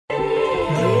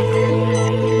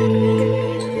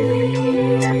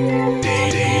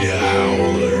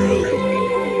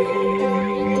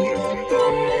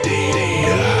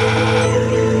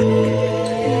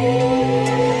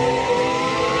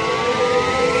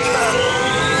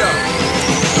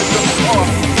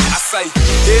say,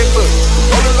 yeah, look,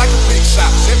 rolling like a big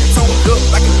shot. Chevy tuned up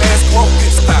like a NASCAR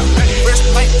pit stop. Fresh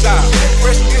paint job,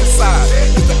 fresh inside.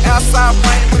 With the outside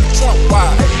frame with the trunk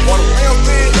wide. On the real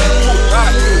big, you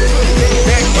ride good. Get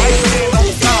back right in on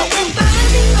the side with it.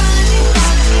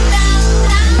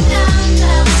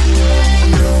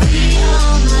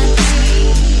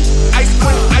 Ice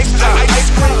cream paint job.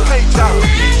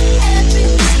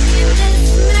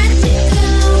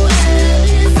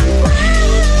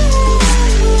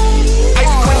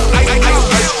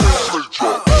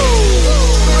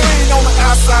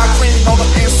 Cream on the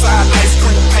inside, ice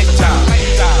cream paint job.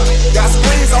 Got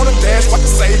screens on the dash, what to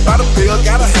say by the bill,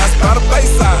 got a house by the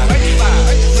bayside.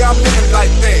 Yeah, I'm living like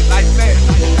that,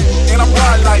 and I'm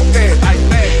riding like that.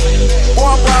 Boy,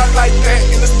 I'm riding like that,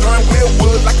 in the steering wheel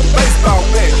wood like a baseball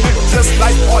bat. Just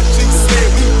like RG said,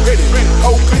 we ready.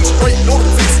 Whole click straight, no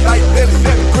fix like Billy.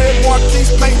 Red Marquis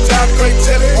paint job, great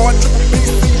jelly. On triple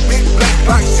BC, big black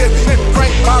box Chevy.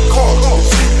 Crank my car,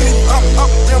 she big up,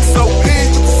 rim so big,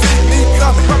 you can see me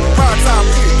coming. Prime time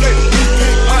big, we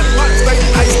big money. Stay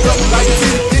iced up like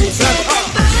TV Johnny.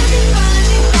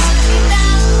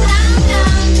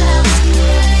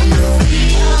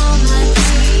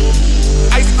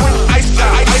 Ice cream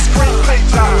paint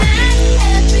job.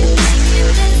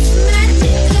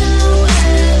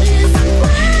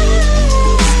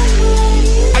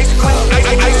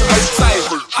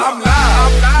 I'm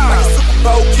live, like a Super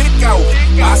Bowl kick-out.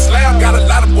 My slam got a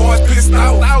lot of boys pissed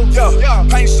out. Yeah,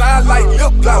 paint shine like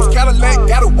lip gloss. Cadillac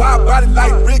got a wide body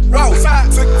like Rick Ross.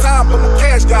 Took time, but my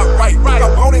cash got right. If I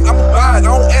want it, I'ma buy it, I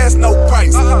don't ask no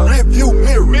price. Review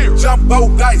mirror, jumbo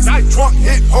dice. Trunk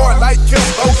hit hard like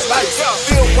Kimbo Slice.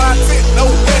 Still wide tint, no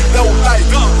window light.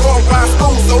 Car ride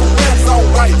smooth, so the rims on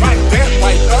right. That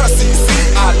white RCC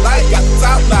I like. Got the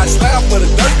top notch slam for the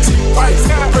dirt cheap price.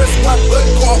 Press my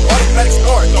button, car automatic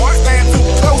start. Stand too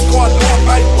close, car north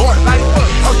like Bart.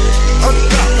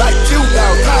 Like you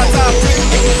now, time big,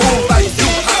 nigga move like you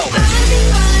how.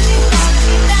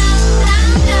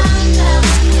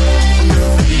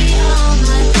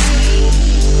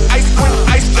 Ice cream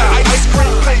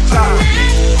paint job.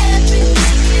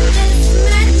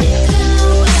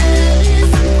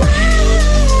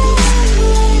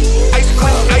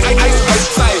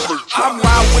 I'm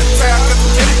wild with town, cause the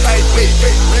kitty paint wet.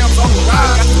 Rims on the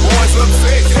ride, got the boys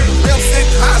upset. Rims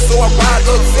sitting high, so I ride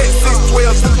upset.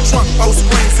 612s in the trunk, 4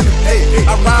 screens in the head.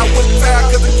 I ride with town,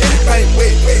 cause the kitty paint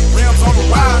wet. Rims on the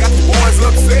ride, got the boys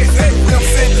upset. Rims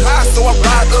sitting high, so I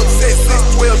ride upset.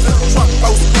 612s in the trunk,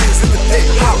 4 screens in the head.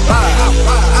 I ride,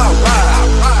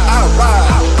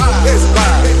 let's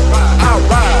ride.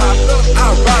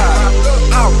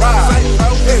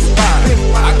 Let's ride.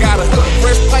 I got a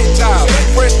fresh paint job,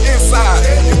 fresh inside.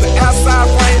 If the outside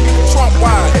frame in the trunk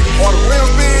wide, or the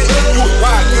rims big, you would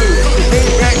ride good. Lean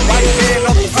back right there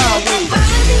on the power wheel.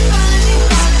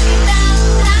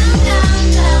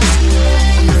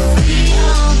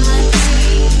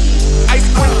 Ice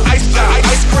cream paint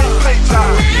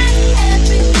job.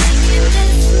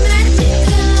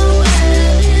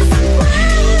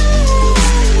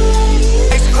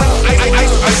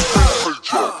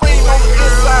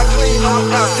 Clean on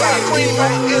the outside, cream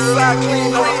on the inside,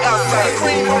 clean on the outside,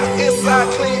 cream on the inside,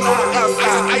 clean on the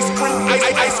outside. Ice cream,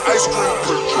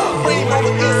 cream on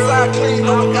the inside, clean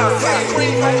on the outside,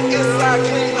 cream on the inside,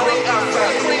 clean on the